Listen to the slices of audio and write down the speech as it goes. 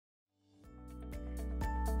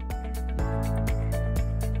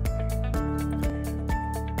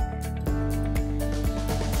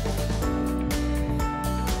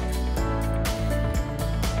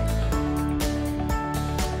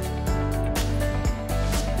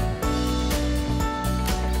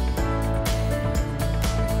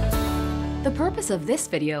The purpose of this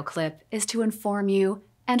video clip is to inform you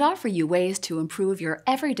and offer you ways to improve your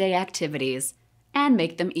everyday activities and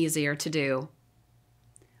make them easier to do.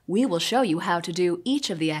 We will show you how to do each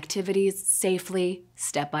of the activities safely,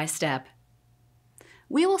 step by step.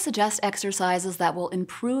 We will suggest exercises that will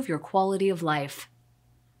improve your quality of life.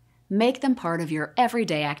 Make them part of your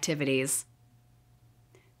everyday activities.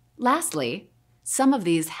 Lastly, some of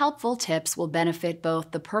these helpful tips will benefit both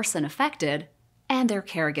the person affected and their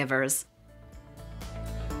caregivers.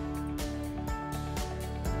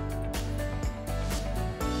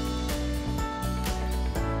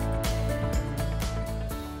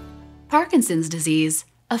 Parkinson's disease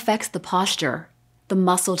affects the posture, the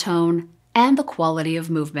muscle tone, and the quality of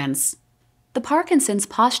movements. The Parkinson's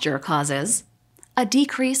posture causes a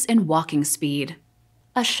decrease in walking speed,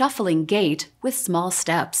 a shuffling gait with small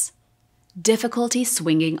steps, difficulty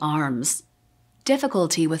swinging arms,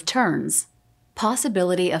 difficulty with turns,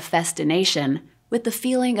 possibility of festination with the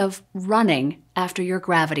feeling of running after your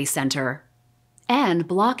gravity center, and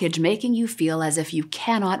blockage making you feel as if you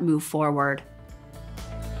cannot move forward.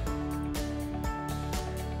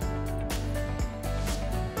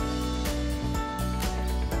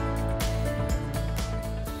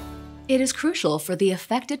 It is crucial for the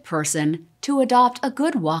affected person to adopt a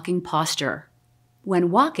good walking posture.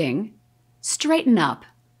 When walking, straighten up,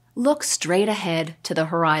 look straight ahead to the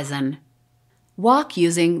horizon. Walk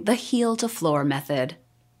using the heel-to-floor method.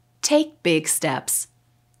 Take big steps.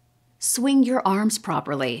 Swing your arms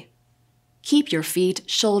properly. Keep your feet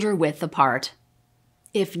shoulder-width apart.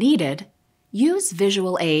 If needed, use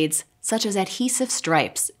visual aids such as adhesive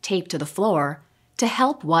stripes taped to the floor to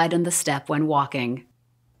help widen the step when walking.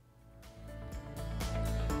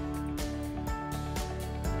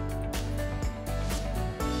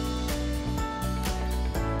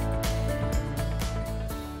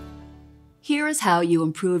 Here is how you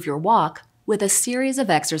improve your walk with a series of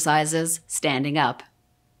exercises standing up.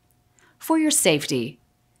 For your safety,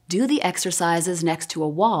 do the exercises next to a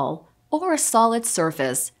wall or a solid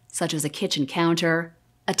surface such as a kitchen counter,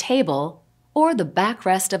 a table, or the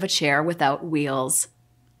backrest of a chair without wheels.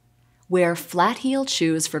 Wear flat-heeled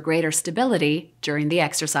shoes for greater stability during the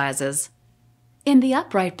exercises. In the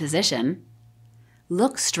upright position,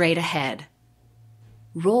 look straight ahead.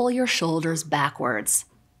 Roll your shoulders backwards.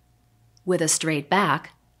 With a straight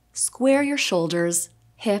back, square your shoulders,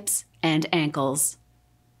 hips, and ankles.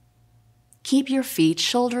 Keep your feet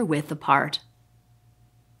shoulder-width apart.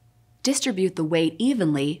 Distribute the weight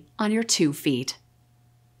evenly on your 2 feet.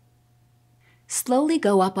 Slowly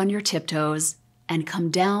go up on your tiptoes and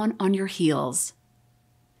come down on your heels.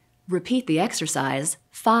 Repeat the exercise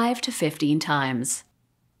 5 to 15 times.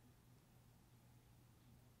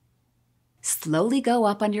 Slowly go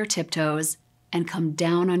up on your tiptoes and come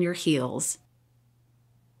down on your heels.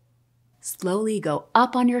 Slowly go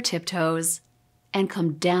up on your tiptoes and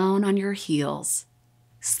come down on your heels.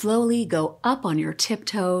 Slowly go up on your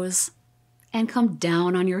tiptoes and come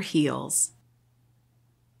down on your heels.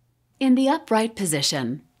 In the upright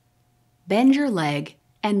position, bend your leg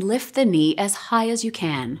and lift the knee as high as you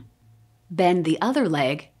can. Bend the other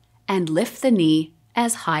leg and lift the knee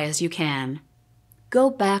as high as you can. Go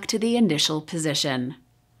back to the initial position.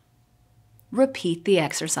 Repeat the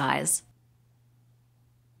exercise.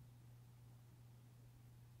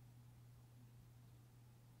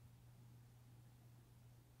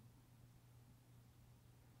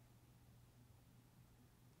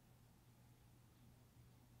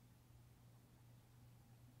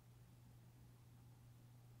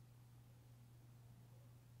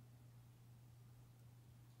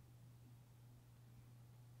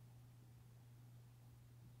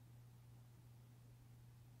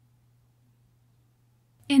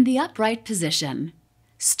 In the upright position,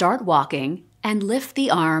 start walking and lift the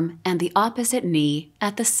arm and the opposite knee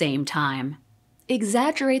at the same time.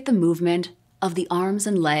 Exaggerate the movement of the arms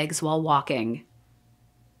and legs while walking.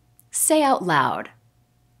 Say out loud,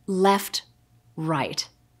 left, right,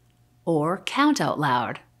 or count out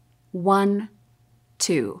loud, 1,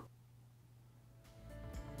 2.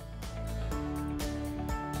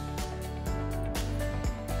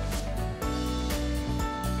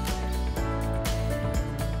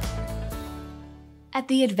 At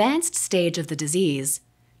the advanced stage of the disease,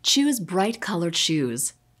 choose bright-colored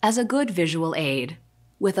shoes as a good visual aid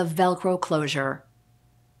with a Velcro closure.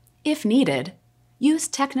 If needed, use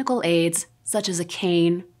technical aids such as a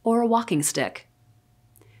cane or a walking stick.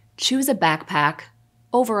 Choose a backpack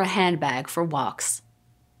over a handbag for walks.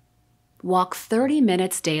 Walk 30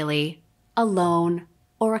 minutes daily, alone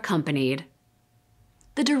or accompanied.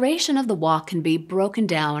 The duration of the walk can be broken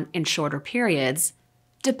down in shorter periods,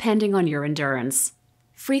 depending on your endurance.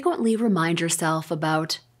 Frequently remind yourself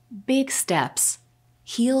about big steps,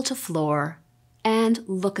 heel to floor, and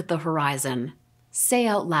look at the horizon. Say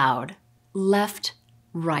out loud, left,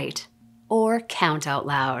 right, or count out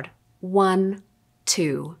loud, 1,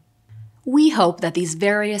 2. We hope that these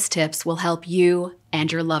various tips will help you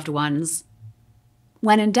and your loved ones.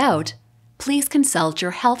 When in doubt, please consult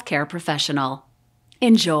your healthcare professional.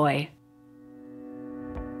 Enjoy!